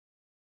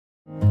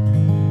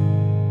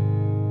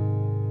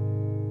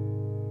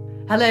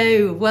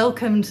Hello,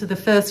 welcome to the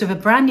first of a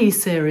brand new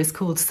series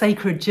called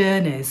Sacred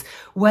Journeys,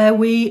 where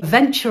we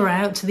venture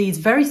out to these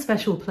very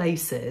special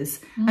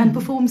places and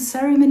perform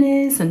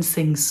ceremonies and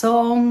sing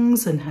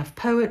songs and have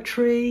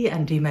poetry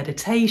and do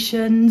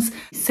meditations,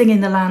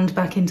 singing the land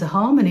back into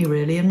harmony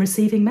really and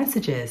receiving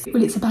messages.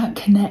 Well, it's about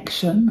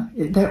connection.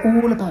 They're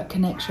all about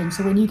connection.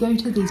 So when you go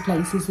to these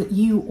places that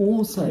you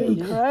also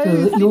feel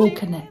that you're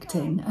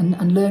connecting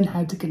and learn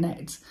how to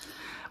connect.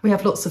 We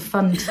have lots of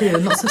fun too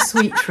and lots of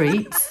sweet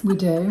treats. We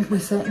do, we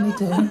certainly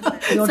do.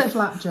 The odd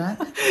flapjack.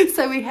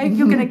 So we hope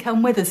you're going to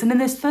come with us. And in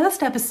this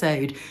first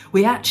episode,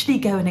 we actually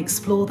go and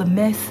explore the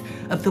myth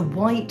of the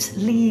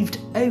white-leaved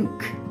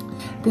oak.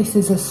 This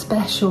is a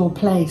special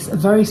place, a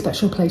very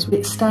special place.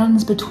 It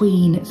stands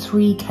between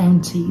 3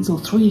 counties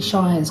or 3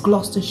 shires,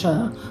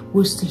 Gloucestershire,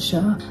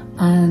 Worcestershire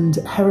and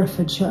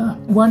Herefordshire.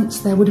 Once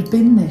there would have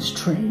been this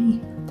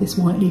tree, this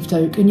white-leaved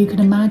oak, and you can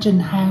imagine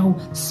how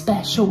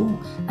special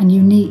and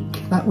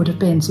unique that would have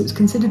been. So it's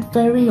considered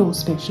very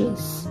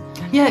auspicious.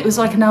 Yeah, it was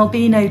like an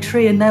albino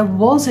tree, and there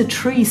was a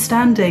tree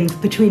standing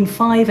between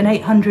 500 and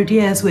 800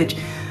 years which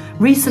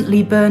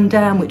recently burned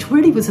down, which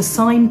really was a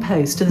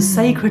signpost to the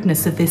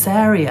sacredness of this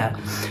area,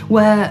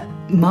 where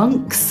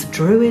monks,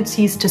 druids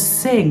used to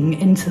sing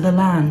into the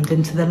land,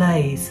 into the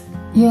lays.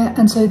 Yeah,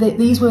 and so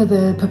these were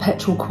the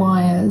perpetual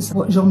choirs,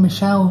 what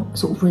Jean-Michel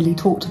sort of really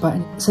talked about.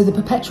 So the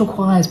perpetual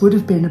choirs would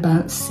have been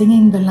about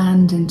singing the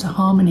land into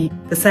harmony.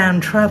 The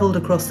sound travelled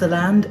across the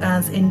land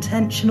as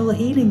intentional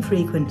healing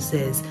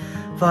frequencies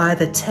via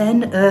the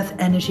 10 earth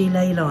energy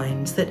ley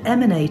lines that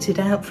emanated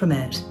out from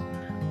it.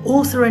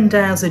 Author and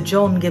dowser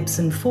John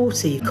Gibson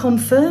 40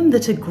 confirmed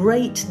that a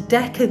great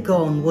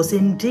decagon was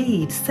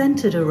indeed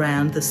centred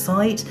around the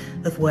site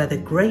of where the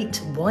great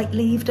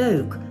white-leaved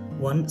oak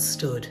once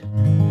stood.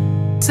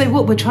 So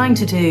what we're trying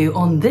to do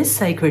on this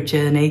sacred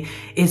journey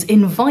is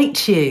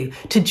invite you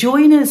to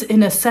join us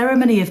in a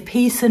ceremony of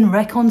peace and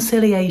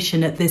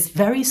reconciliation at this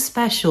very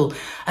special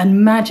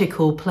and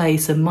magical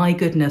place. And my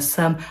goodness,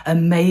 some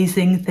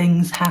amazing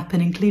things happen,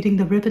 including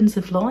the ribbons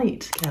of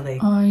light, Kelly.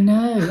 I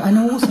know, and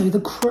also the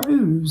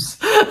crows.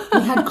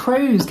 We had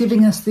crows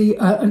giving us the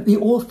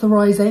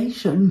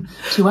authorization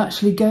to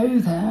actually go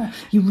there.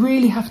 You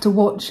really have to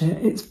watch it.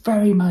 It's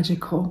very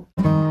magical.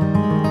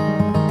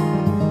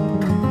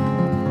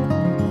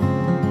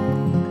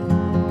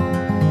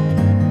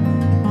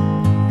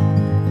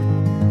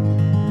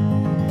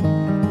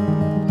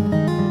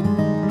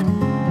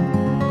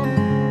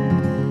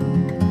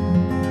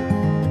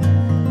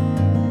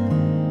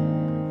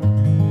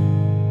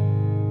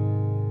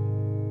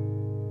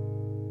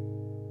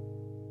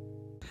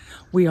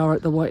 We are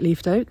at the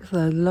White-leaved Oak,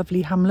 the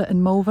lovely hamlet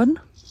in Malvern.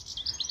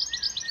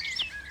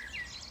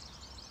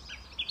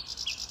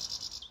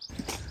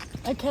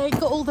 Okay,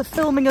 got all the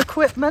filming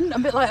equipment.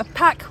 I'm a bit like a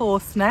pack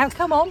horse now.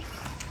 Come on.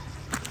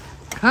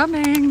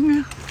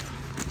 Coming.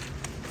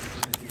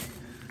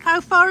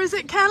 How far is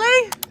it,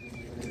 Kelly?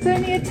 It's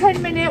only a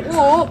 10-minute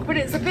walk, but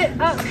it's a bit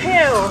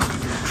uphill.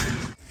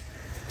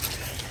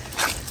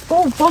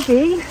 Oh,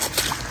 boggy.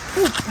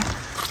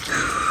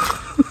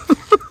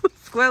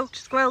 Squelch,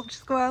 squelch,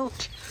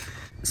 squelch.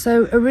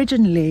 So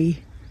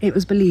originally it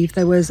was believed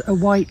there was a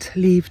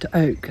white-leaved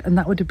oak, and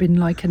that would have been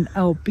like an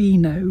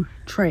albino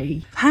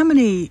tree. How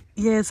many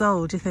years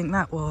old do you think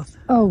that was?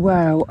 Oh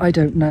wow, I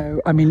don't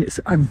know. I mean,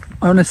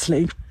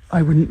 honestly,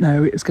 I wouldn't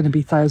know. It was going to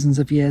be thousands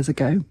of years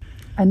ago.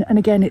 And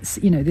again, it's,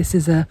 you know, this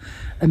is a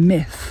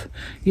myth,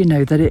 you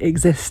know, that it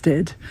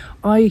existed.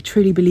 I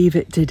truly believe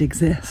it did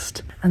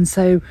exist. And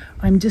so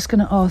I'm just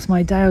going to ask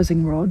my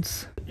dowsing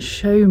rods,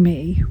 show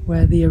me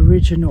where the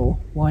original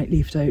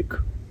white-leaved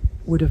oak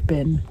would have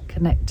been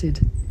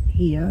connected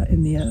here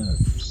in the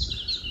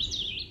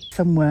earth,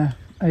 somewhere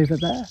over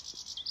there.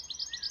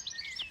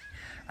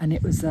 And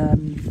it was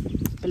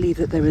believed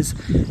that there was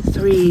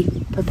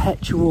 3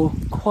 perpetual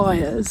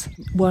choirs,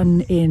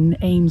 one in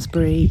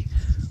Amesbury,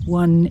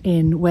 one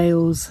in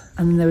Wales,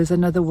 and there was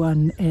another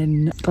one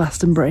in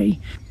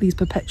Glastonbury. These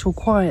perpetual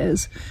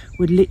choirs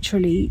would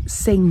literally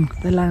sing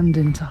the land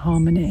into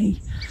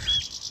harmony.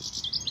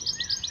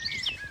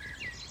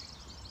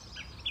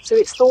 So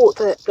it's thought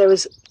that there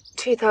was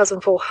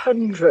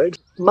 2,400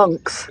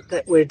 monks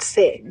that would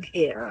sing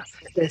here.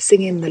 They're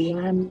singing the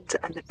land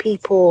and the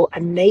people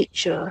and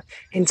nature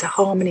into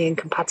harmony and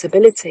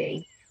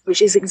compatibility,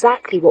 which is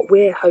exactly what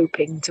we're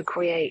hoping to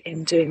create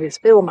in doing this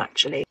film,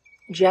 actually.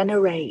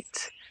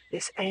 Generate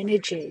this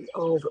energy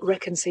of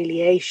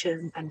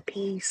reconciliation and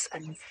peace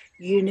and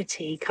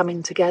unity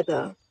coming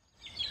together.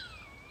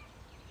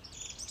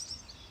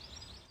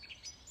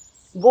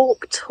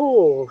 Walk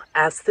tall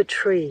as the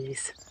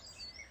trees.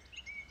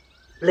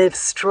 Live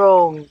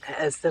strong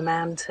as the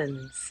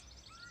mountains.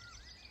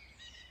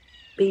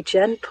 Be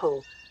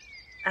gentle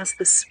as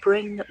the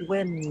spring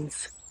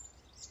winds.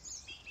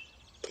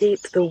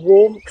 Keep the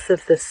warmth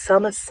of the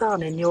summer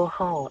sun in your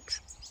heart,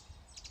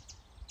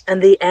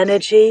 and the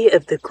energy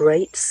of the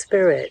Great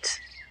Spirit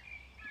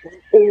will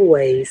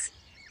always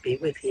be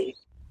with you.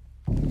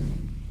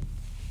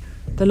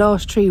 The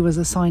last tree was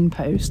a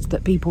signpost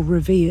that people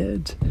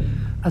revered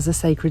as a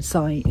sacred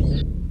site.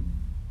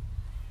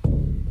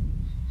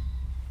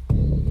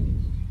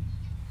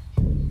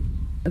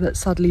 That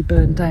suddenly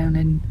burned down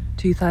in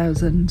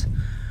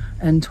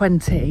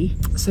 2020.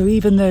 So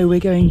even though we're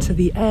going to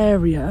the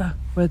area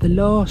where the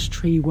last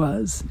tree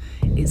was,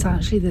 it's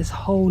actually this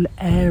whole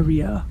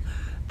area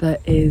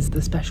that is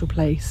the special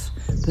place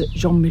that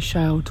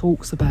Jean-Michel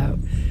talks about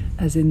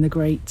as in the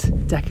Great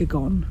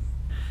Decagon.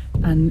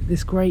 And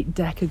this Great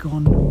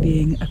Decagon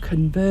being a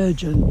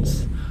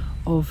convergence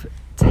of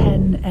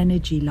 10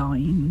 energy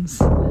lines.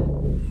 I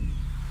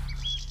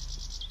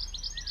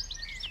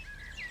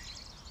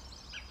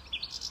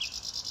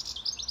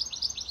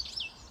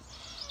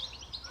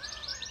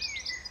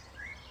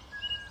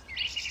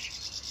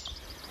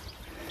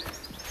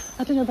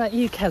don't know about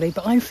you, Kelly,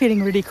 but I'm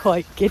feeling really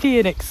quite giddy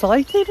and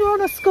excited. We're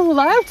on a school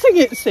outing,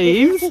 it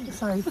seems. It is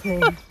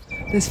exciting.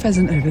 There's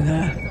pheasant over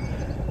there.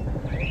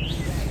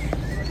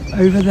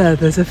 Over there,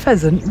 there's a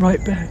pheasant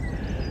right there,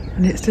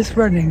 and it's just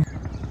running.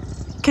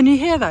 Can you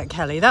hear that,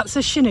 Kelly? That's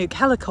a Chinook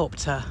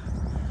helicopter.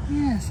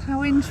 Yes,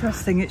 how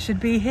interesting it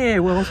should be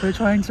here whilst we're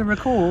trying to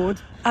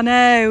record. I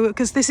know,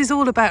 because this is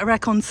all about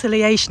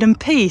reconciliation and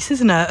peace,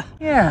 isn't it?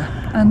 Yeah,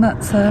 and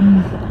that's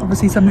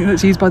obviously something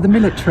that's used by the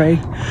military.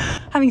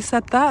 Having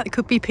said that, it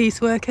could be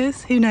peace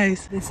workers, who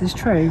knows? This is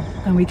true,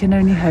 and we can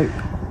only hope.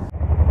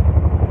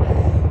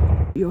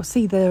 You'll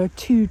see there are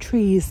 2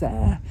 trees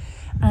there,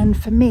 and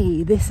for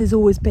me, this has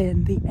always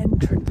been the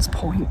entrance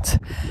point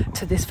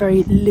to this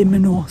very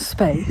liminal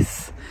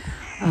space.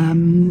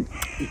 You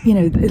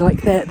know,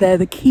 like they're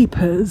the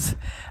keepers,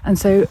 and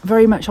so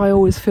very much I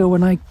always feel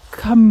when I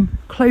come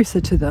closer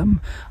to them,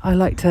 I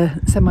like to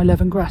send my love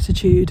and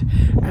gratitude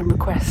and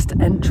request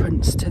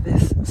entrance to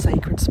this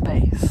sacred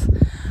space.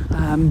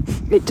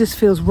 It just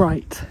feels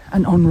right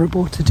and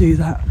honourable to do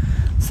that,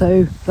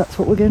 so that's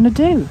what we're going to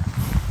do.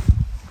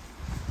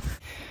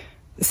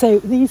 So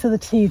these are the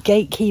 2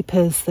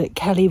 gatekeepers that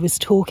Kelly was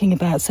talking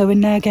about. So we're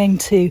now going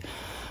to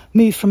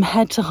move from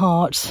head to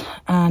heart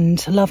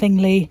and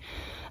lovingly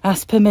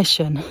ask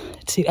permission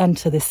to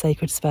enter this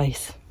sacred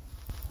space.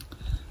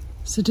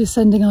 So just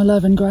sending our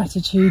love and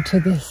gratitude to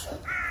this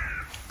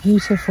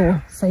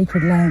beautiful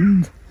sacred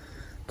land,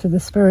 to the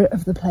spirit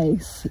of the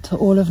place, to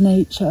all of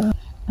nature,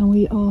 and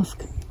we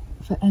ask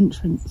for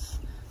entrance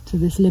to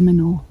this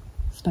liminal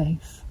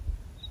space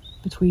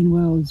between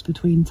worlds,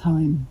 between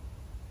time.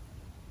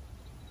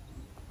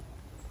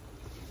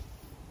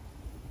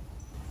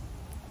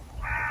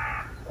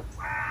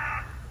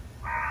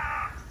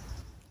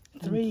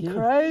 Three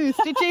crows.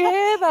 Did you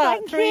hear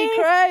that? 3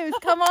 crows.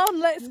 Come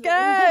on, let's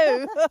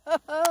go.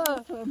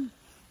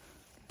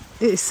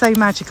 It's so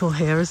magical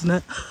here, isn't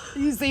it?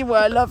 You see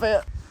why I love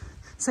it.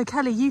 So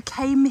Kelly, you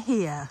came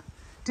here,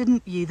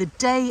 didn't you, the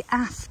day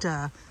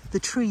after the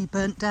tree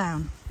burnt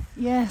down?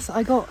 Yes,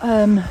 I got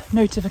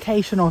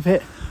notification of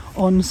it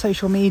on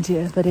social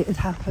media that it had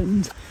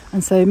happened.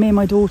 And so me and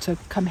my daughter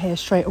come here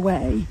straight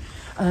away.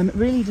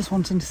 Really just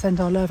wanting to send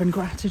our love and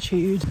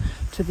gratitude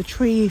to the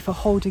tree for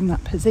holding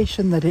that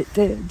position that it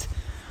did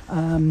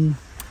in,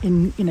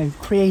 you know,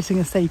 creating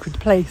a sacred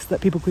place that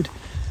people could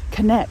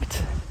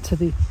connect to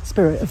the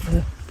spirit of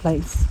the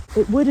place.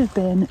 It would have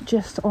been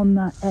just on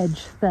that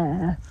edge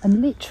there,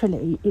 and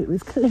literally it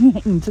was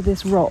clinging to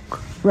this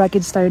rock,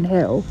 Ragged Stone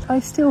Hill.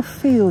 I still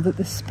feel that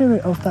the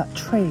spirit of that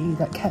tree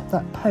that kept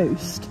that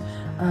post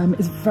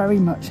is very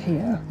much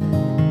here.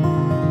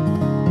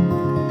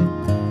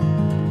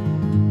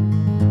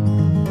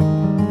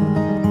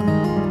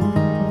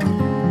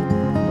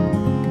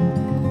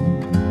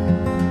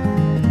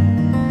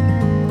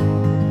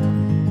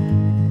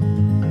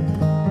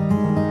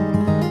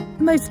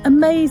 Most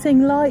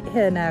amazing light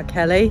here now,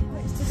 Kelly.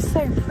 It's just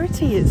so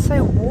pretty, it's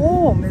so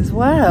warm as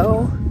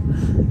well.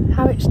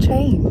 How it's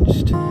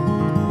changed.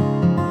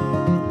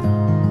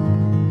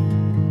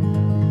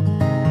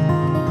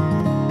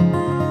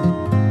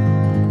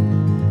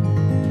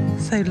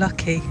 So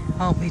lucky,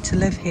 aren't we, to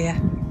live here?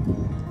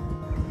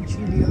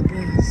 Truly are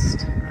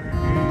blessed.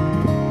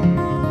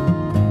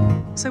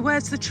 So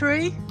where's the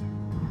tree?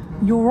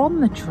 You're on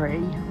the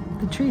tree.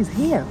 The tree's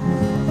here.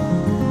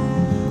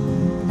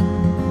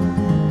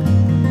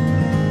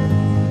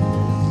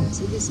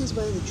 This is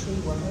where the tree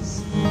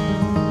was.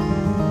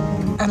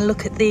 And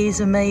look at these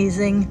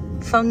amazing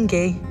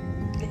fungi.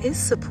 It is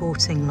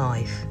supporting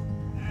life.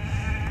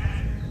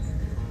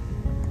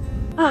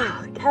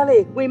 Ah,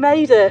 Kelly, we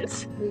made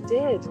it. We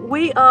did.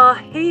 We are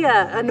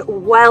here, and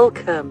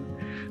welcome.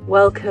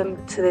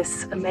 Welcome to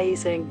this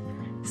amazing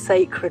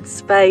sacred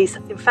space.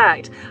 In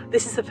fact,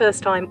 this is the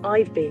first time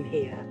I've been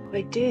here.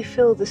 I do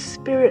feel the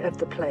spirit of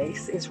the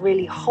place is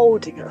really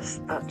holding us,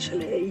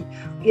 actually.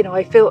 You know,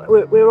 I feel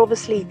we're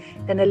obviously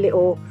in a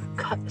little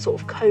sort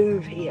of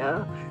cove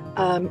here.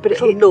 But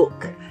little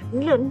nook,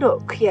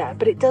 yeah.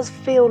 But it does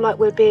feel like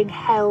we're being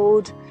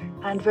held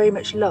and very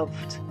much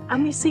loved.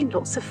 And we've seen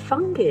lots of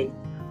fungi.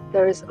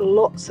 There is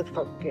lots of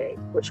fungi,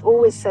 which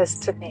always says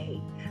to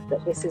me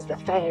that this is the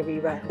fairy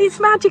realm. It's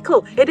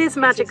magical. It is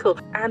magical.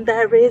 And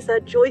there is a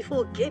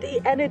joyful, giddy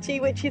energy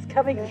which is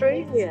coming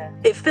through here.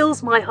 It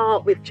fills my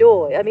heart with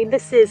joy. I mean,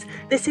 this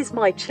is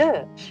my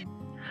church.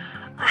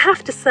 I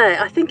have to say,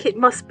 I think it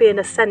must be an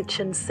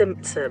ascension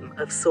symptom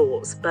of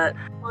sorts, but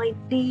my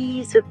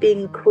knees have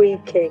been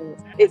creaking.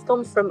 It's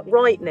gone from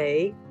right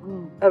knee,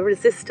 a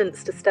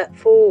resistance to step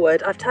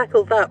forward. I've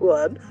tackled that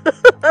one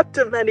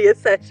after many a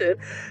session,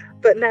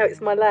 but now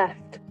it's my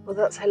left. Well,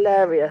 that's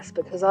hilarious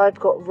because I've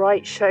got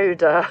right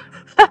shoulder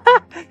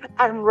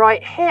and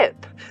right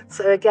hip.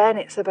 So again,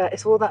 it's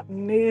all that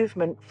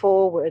movement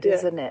forward,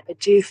 isn't it? I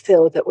do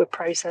feel that we're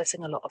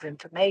processing a lot of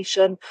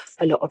information,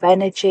 a lot of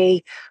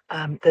energy.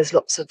 There's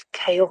lots of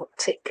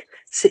chaotic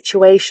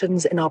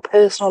situations in our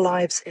personal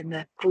lives, in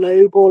the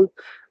global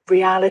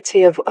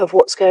reality of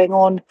what's going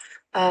on.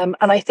 And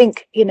I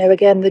think,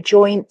 again, the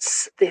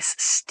joints, this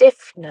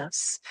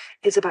stiffness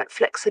is about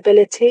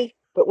flexibility.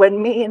 But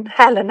when me and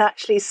Helen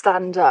actually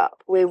stand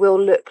up, we will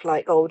look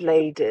like old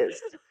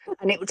ladies.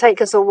 And it will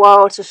take us a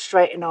while to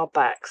straighten our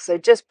backs. So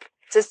just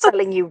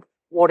telling you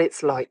what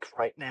it's like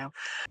right now.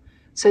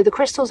 So the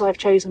crystals I've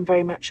chosen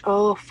very much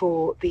are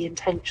for the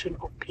intention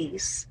of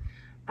peace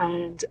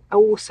and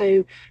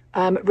also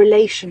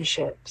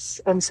relationships.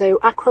 And so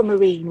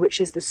aquamarine,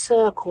 which is the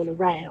circle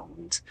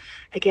around,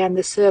 again,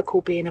 the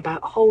circle being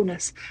about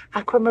wholeness.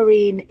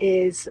 Aquamarine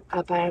is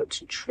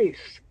about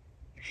truth.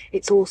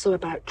 It's also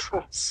about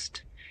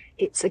trust.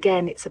 It's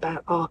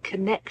about our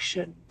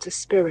connection to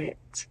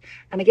spirit.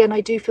 And again,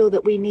 I do feel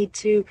that we need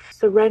to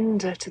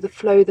surrender to the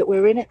flow that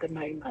we're in at the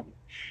moment.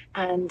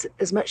 And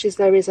as much as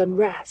there is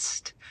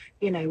unrest,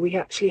 we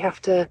actually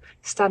have to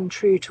stand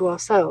true to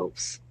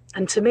ourselves.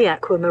 And to me,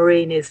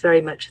 aquamarine is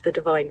very much the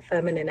divine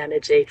feminine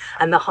energy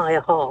and the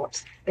higher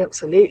heart.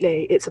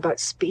 Absolutely. It's about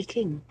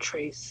speaking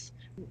truth.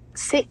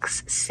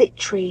 6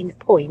 citrine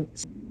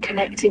points,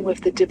 connecting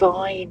with the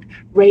divine,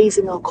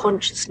 raising our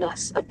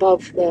consciousness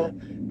above the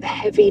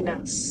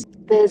heaviness.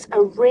 There's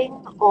a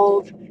ring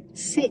of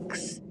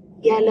 6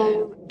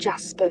 yellow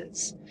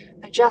jaspers.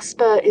 A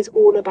jasper is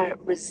all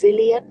about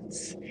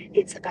resilience.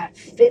 It's about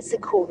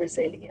physical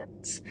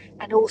resilience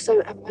and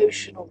also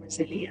emotional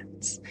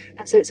resilience.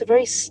 And so it's a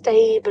very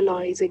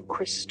stabilizing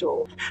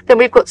crystal. Then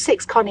we've got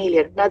 6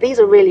 carnelian. Now these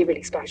are really,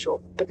 really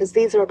special because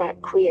these are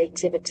about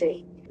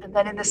creativity. And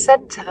then in the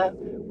center,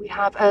 we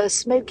have a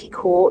smoky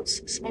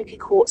quartz. Smoky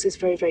quartz is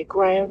very, very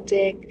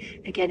grounding.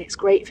 Again, it's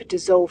great for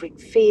dissolving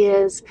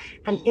fears.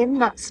 And in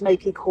that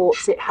smoky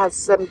quartz, it has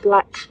some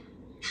black...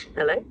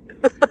 Hello?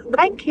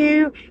 Thank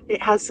you.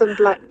 It has some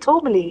black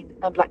tourmaline.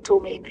 And black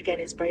tourmaline, again,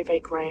 is very,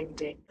 very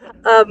grounding.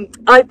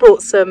 I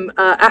bought some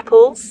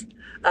apples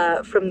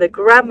from the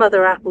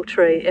grandmother apple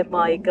tree in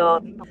my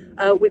garden.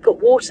 We've got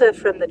water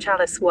from the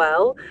chalice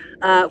well.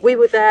 We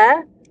were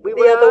there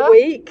the other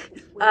week.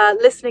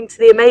 Listening to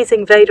the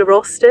amazing Veda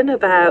Austin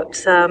about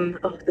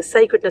the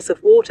sacredness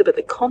of water, but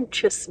the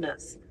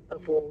consciousness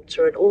of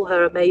water and all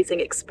her amazing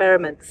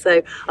experiments.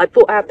 So I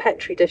bought our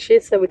Petri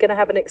dishes, so we're going to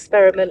have an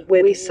experiment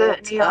with We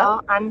certainly are,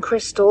 and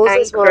crystals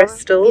as well.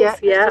 Crystals, yeah.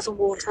 Crystals and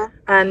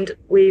water. And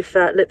we've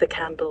lit the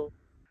candle.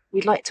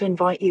 We'd like to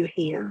invite you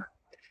here.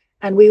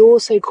 And we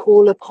also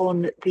call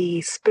upon the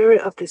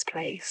spirit of this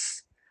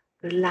place,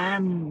 the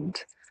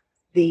land,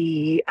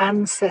 the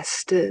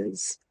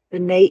ancestors, the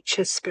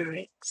nature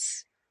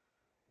spirits,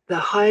 the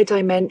higher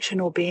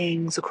dimensional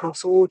beings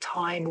across all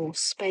time or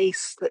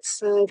space that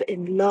serve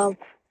in love,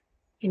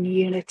 in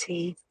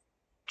unity,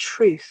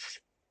 truth,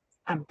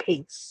 and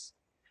peace.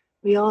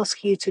 We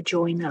ask you to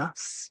join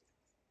us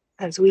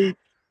as we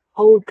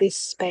hold this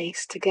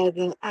space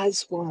together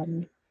as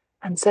one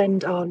and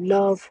send our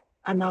love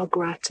and our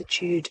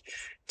gratitude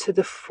to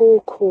the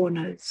 4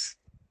 corners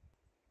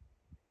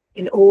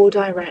in all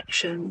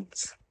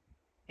directions.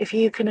 If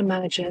you can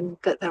imagine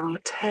that there are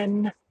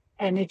 10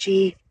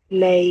 energy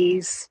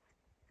lays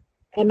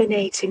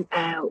emanating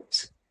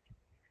out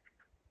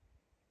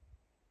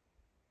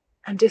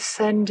and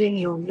descending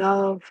your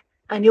love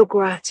and your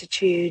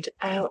gratitude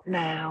out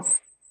now,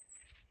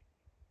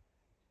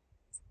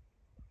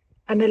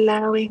 and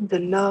allowing the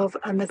love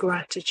and the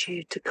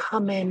gratitude to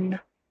come in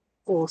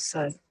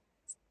also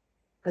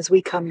as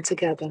we come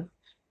together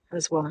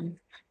as one.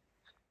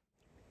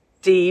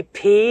 Deep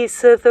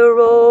peace of the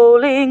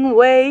rolling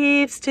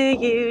waves to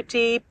you,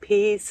 deep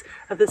peace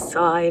of the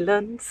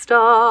silent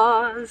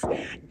stars,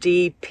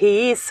 deep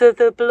peace of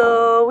the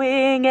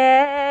blowing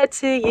air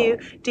to you,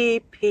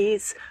 deep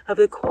peace of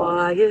the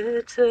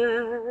quiet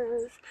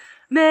earth.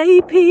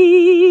 May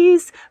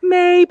peace,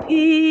 may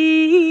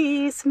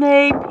peace,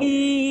 may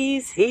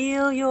peace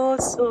heal your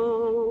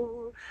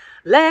soul.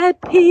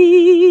 Let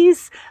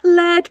peace,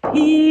 let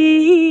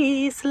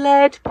peace,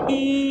 let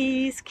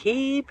peace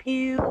keep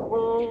you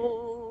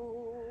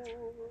whole.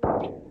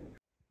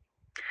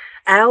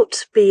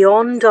 Out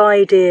beyond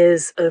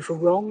ideas of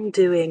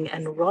wrongdoing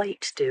and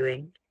right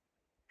doing,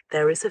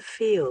 there is a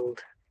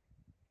field.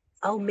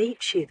 I'll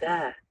meet you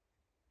there.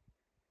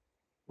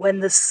 When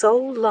the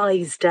soul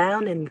lies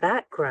down in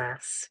that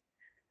grass,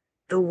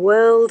 the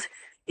world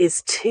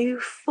is too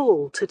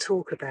full to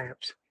talk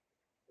about.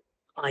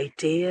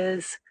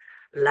 ideas,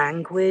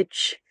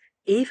 language,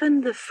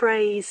 even the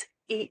phrase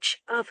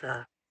each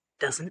other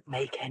doesn't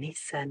make any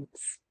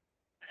sense.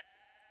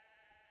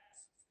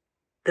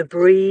 The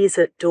breeze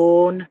at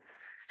dawn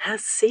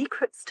has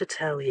secrets to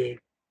tell you.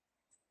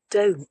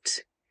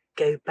 Don't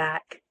go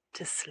back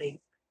to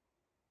sleep.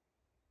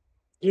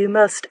 You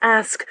must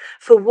ask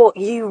for what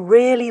you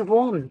really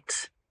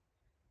want.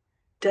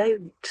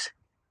 Don't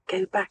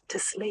go back to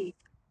sleep.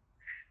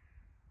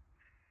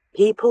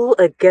 People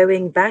are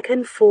going back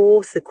and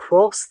forth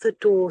across the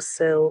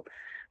doorsill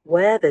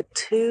where the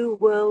two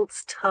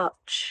worlds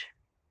touch.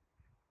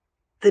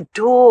 The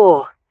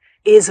door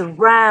is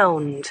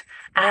round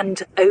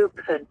and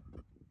open.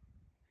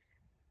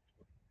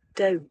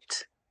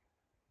 Don't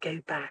go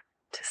back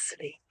to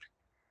sleep.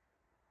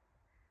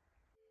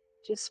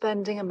 Just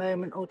spending a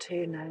moment or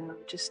two now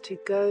just to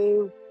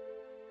go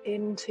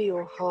into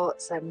your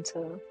heart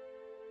center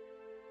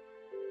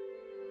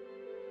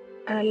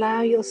and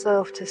allow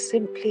yourself to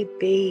simply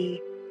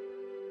be.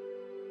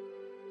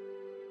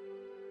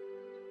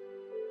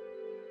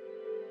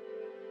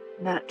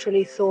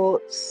 Naturally,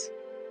 thoughts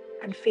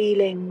and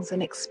feelings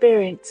and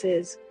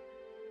experiences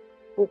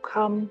will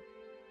come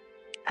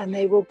and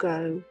they will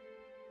go.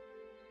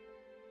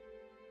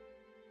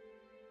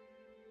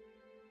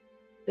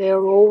 They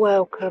are all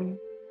welcome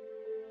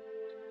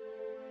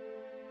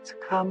to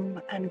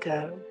come and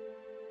go.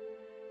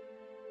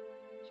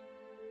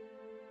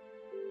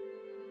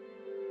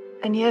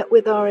 And yet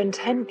with our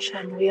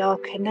intention, we are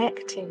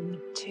connecting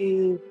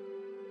to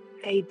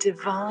a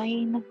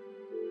divine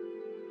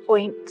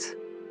point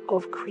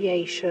of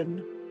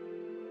creation,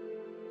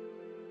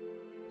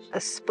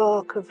 a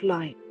spark of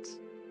light.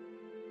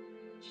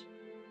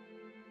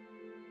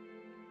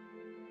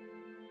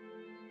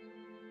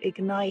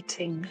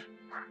 Igniting.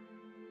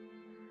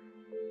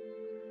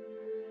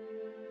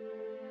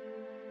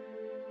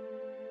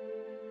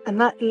 And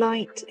that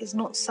light is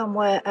not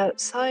somewhere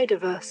outside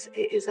of us,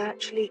 it is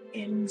actually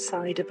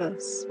inside of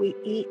us. We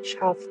each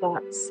have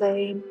that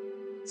same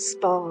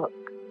spark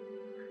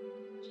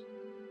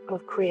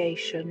of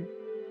creation.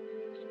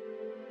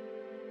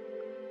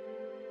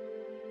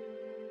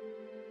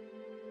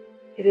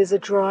 It is a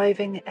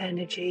driving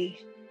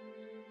energy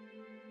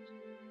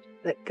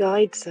that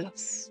guides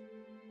us,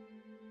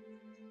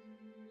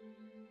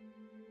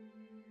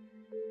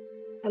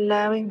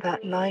 allowing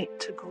that light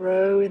to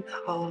grow in the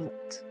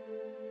heart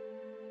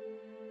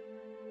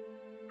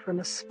from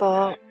a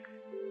spark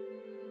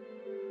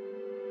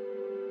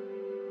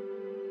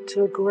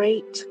to a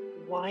great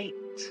white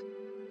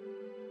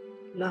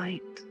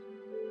light.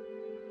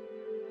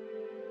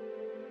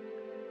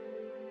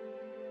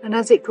 And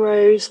as it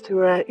grows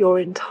throughout your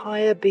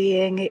entire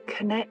being, it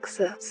connects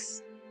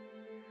us.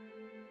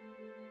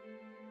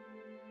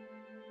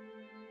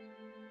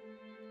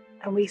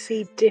 And we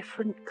see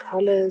different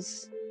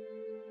colours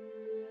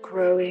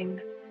growing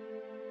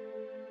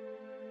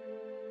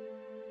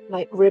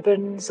like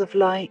ribbons of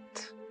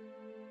light.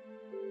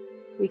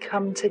 We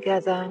come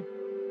together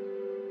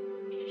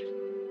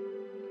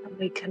and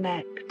we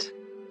connect.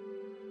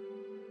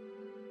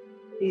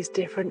 These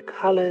different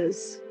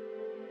colours,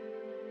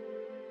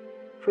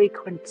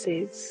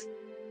 frequencies,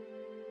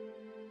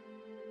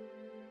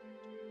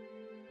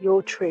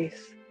 your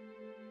truth,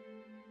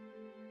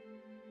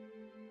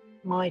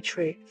 my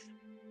truth,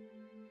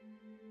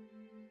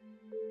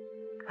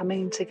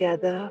 coming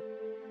together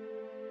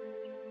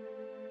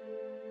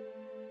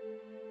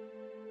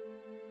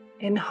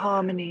in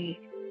harmony.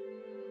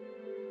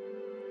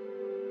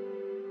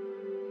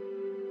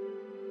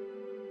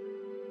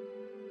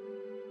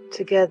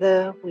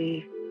 Together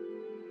we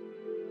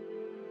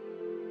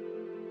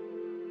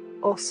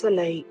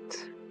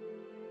oscillate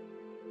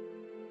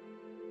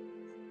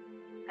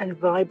and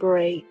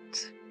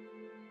vibrate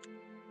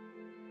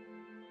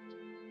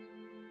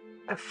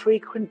a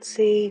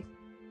frequency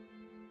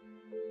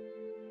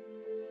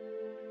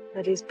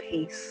that is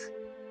peace,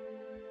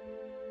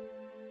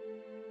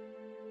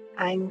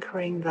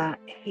 anchoring that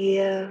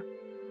here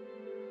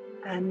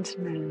and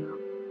now.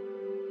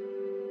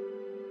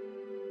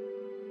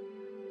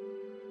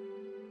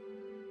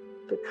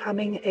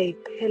 Becoming a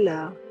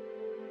pillar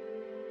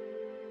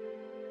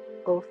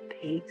of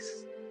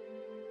peace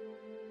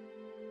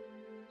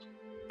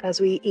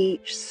as we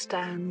each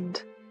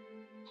stand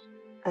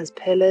as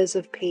pillars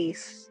of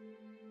peace,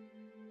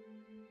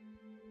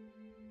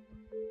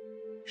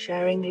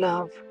 sharing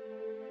love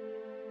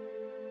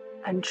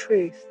and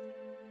truth.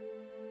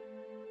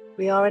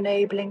 We are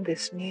enabling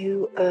this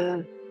new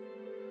earth,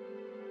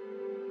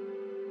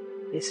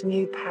 this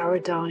new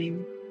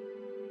paradigm.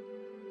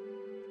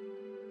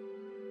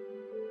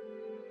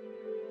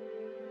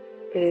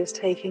 It is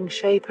taking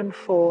shape and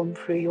form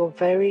through your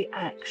very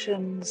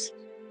actions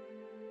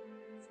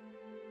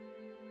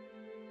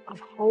of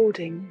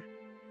holding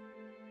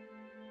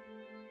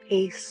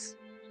peace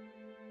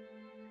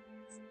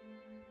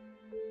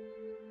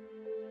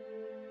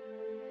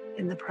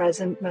in the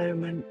present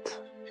moment.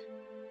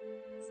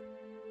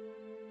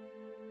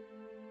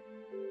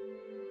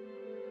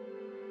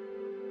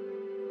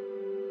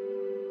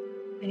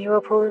 And you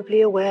are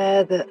probably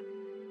aware that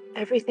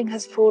everything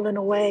has fallen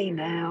away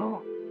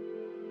now.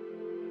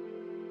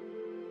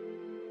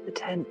 The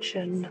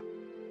tension,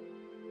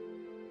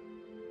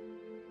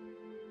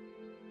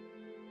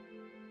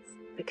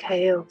 the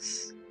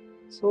chaos,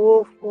 it's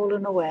all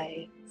fallen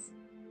away.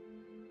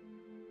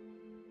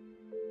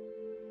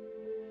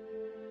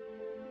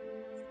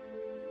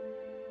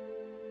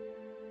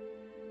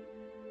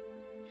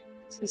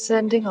 So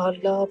sending our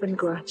love and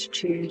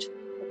gratitude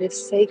for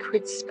this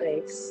sacred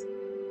space,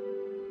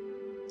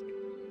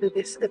 for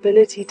this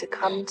ability to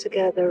come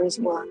together as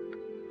one,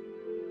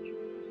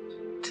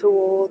 to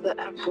all that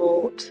have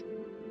brought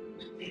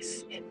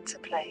this into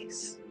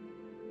place,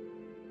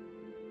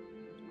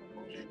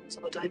 all levels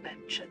or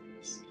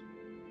dimensions.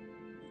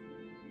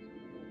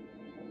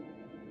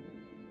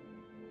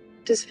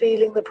 Just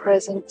feeling the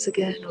presence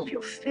again of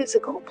your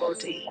physical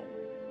body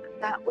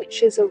and that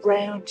which is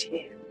around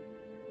you.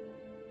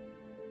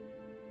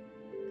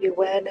 The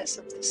awareness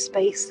of the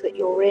space that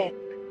you're in,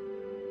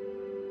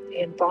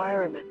 the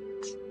environment.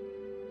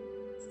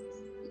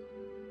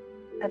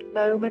 And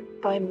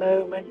moment by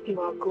moment you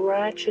are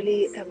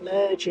gradually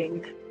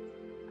emerging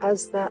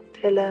as that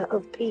pillar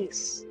of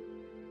peace.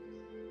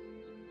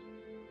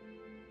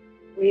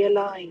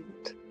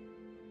 Realigned,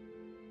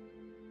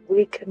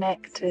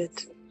 reconnected,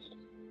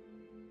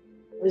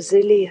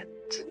 resilient,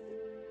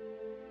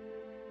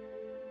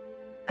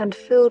 and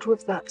filled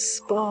with that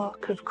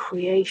spark of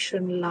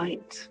creation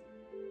light.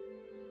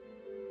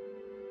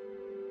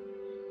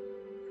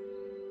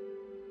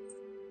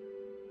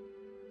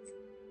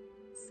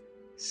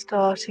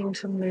 Starting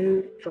to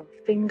move our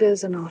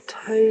fingers and our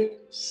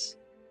toes,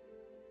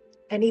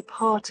 any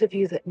part of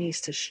you that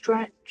needs to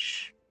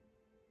stretch.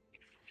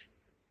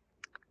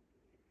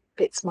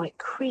 Bits might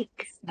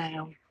creak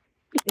now.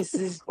 This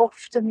is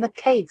often the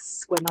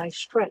case when I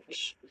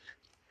stretch,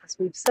 as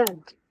we've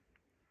said.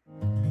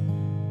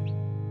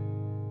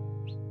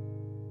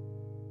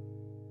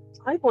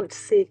 I want to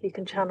see if you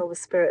can channel the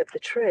spirit of the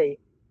tree.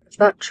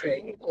 That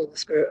tree, or the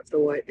spirit of the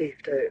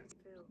white-leaved oak.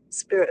 The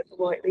spirit of the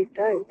white-leaved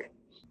oak.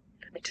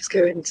 Let me just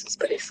go into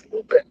space a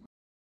little bit.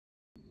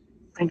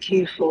 Thank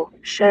you for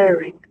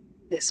sharing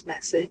this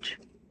message.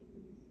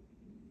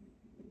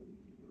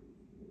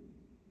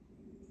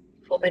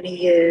 For many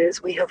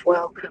years we have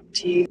welcomed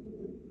you,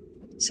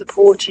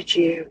 supported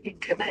you in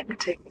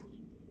connecting,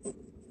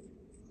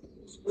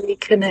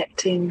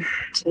 reconnecting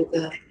to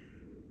the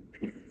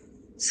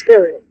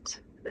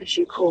spirit, as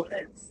you call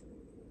it.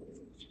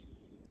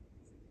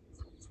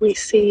 We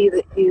see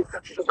that you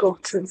have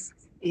forgotten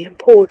the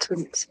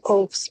importance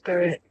of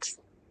spirit,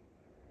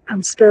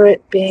 and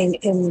spirit being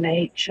in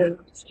nature.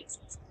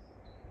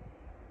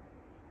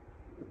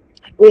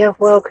 We have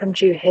welcomed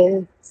you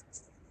here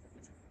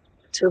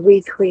to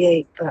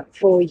recreate that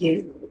for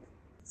you.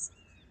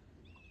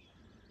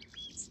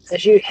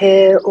 As you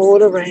hear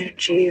all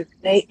around you,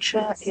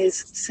 nature is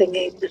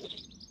singing.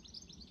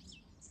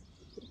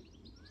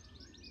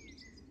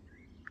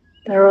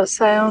 There are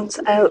sounds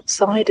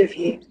outside of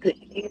you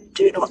that you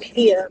do not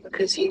hear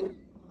because you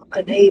are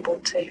unable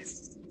to.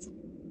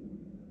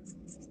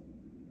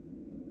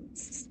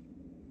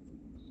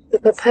 The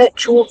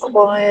perpetual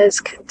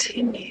choirs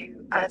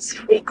continue as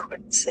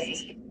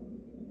frequency,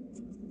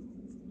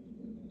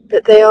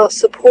 but they are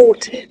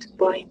supported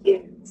by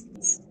you.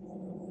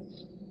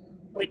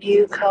 When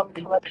you come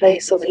from a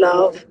place of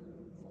love,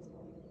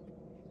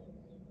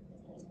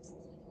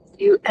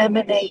 you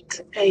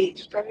emanate a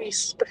very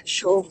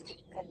special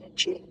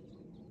energy.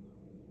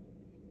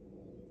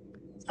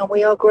 And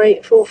we are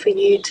grateful for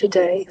you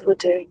today for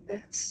doing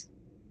this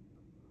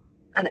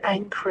and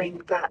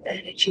anchoring that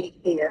energy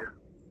here.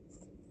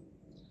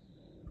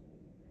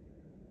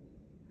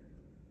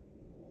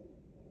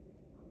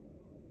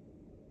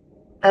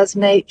 As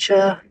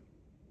nature,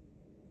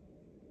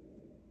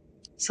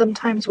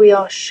 sometimes we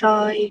are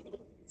shy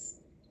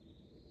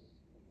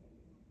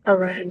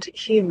around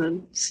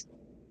humans.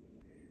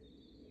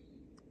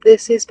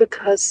 This is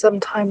because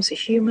sometimes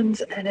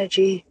humans'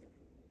 energy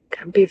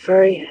can be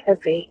very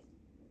heavy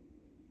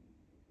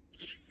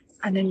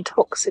and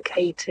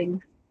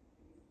intoxicating.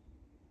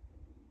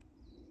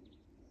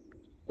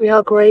 We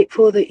are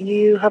grateful that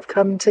you have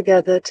come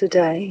together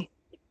today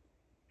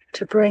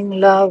to bring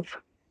love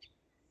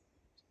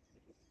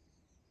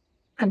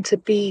and to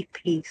be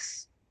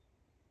peace.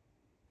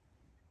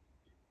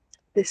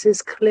 This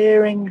is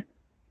clearing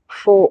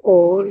for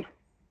all.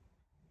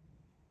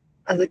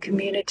 As a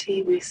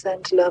community, we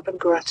send love and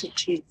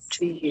gratitude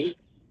to you.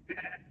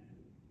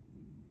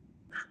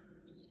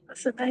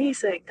 That's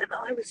amazing. And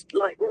I was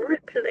like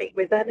rippling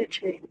with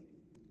energy.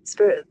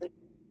 Spirit of the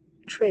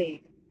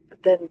tree,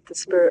 but then the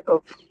spirit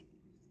of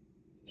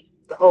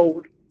the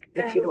whole,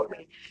 if you know what I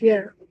mean.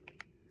 Yeah.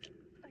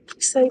 Thank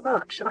you so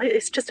much.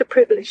 It's just a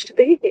privilege to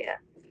be here.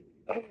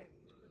 I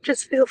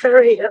just feel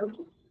very,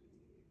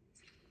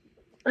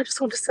 I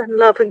just want to send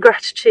love and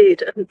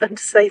gratitude and to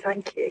say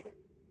thank you.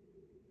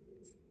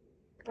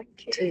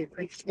 Thank you.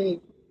 Thank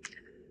you.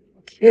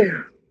 Thank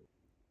you.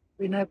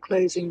 We're now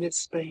closing this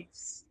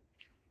space.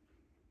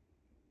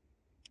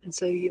 And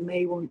so you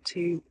may want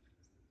to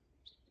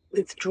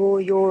withdraw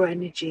your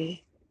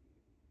energy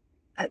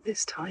at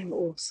this time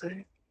also.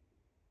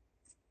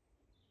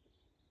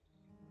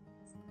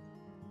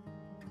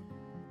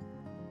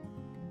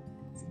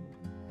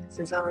 This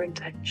is our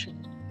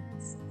intention.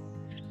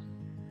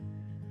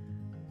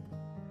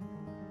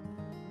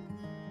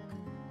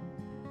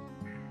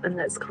 And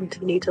let's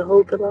continue to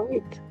hold the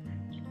light.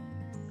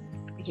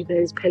 Be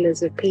those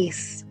pillars of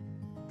peace.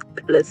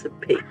 Pillars of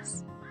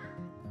peace.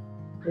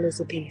 Pillars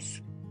of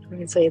peace. I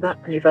can say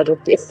that when you've had a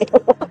few.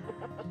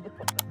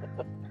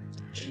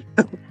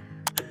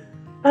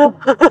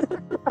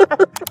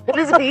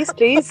 Pillars of peace,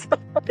 please.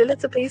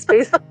 Pillars of peace,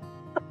 please.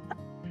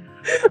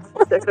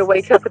 They're going to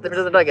wake up in the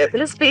middle of the night and go,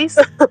 pillars of peace.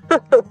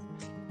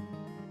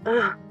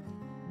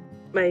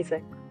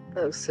 Amazing.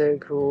 That was so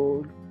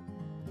cool.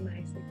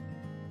 Amazing.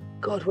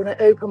 God, when I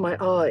opened my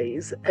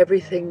eyes,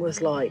 everything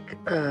was like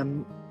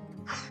fucking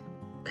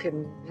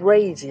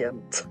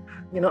radiant.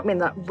 You know what I mean?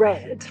 That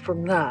red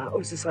from that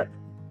was just like,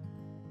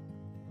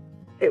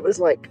 it was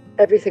like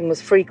everything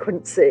was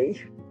frequency,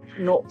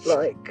 not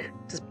like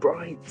just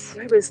bright.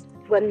 It was,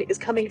 when it was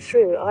coming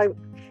through,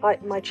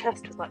 my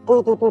chest was like,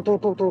 boo, boo, boo, boo,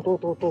 boo, boo,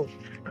 boo, boo.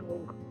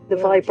 The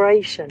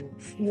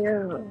vibrations.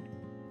 Yeah.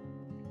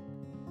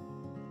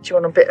 Do you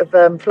want a bit of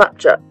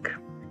flapjack?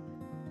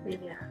 Yeah.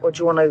 Or do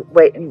you want to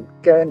wait and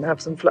go and have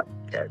some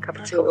get a cup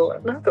of tea? No,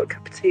 I've got a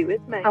cup of tea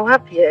with me. Oh,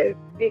 have you?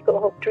 Have you got a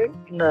hot drink?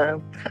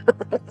 No.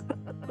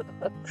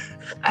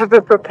 Have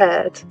it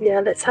prepared.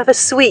 Yeah, let's have a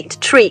sweet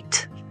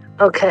treat.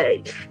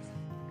 Okay.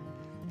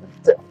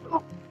 There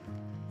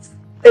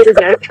we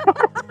go.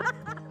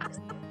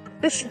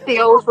 This is the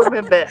old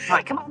woman bit.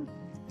 Right, come on.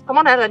 Come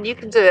on, Helen, you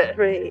can do it.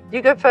 3.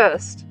 You go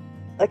first.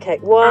 Okay,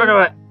 1. All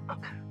right.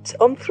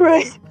 On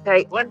 3.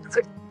 Okay, 1,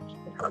 2.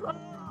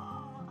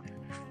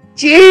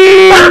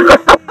 Gee!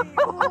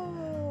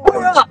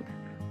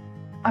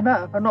 I'm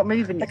up. I'm not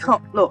moving. I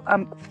can't. Look,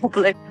 I'm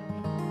wobbling.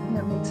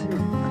 Yeah, me too.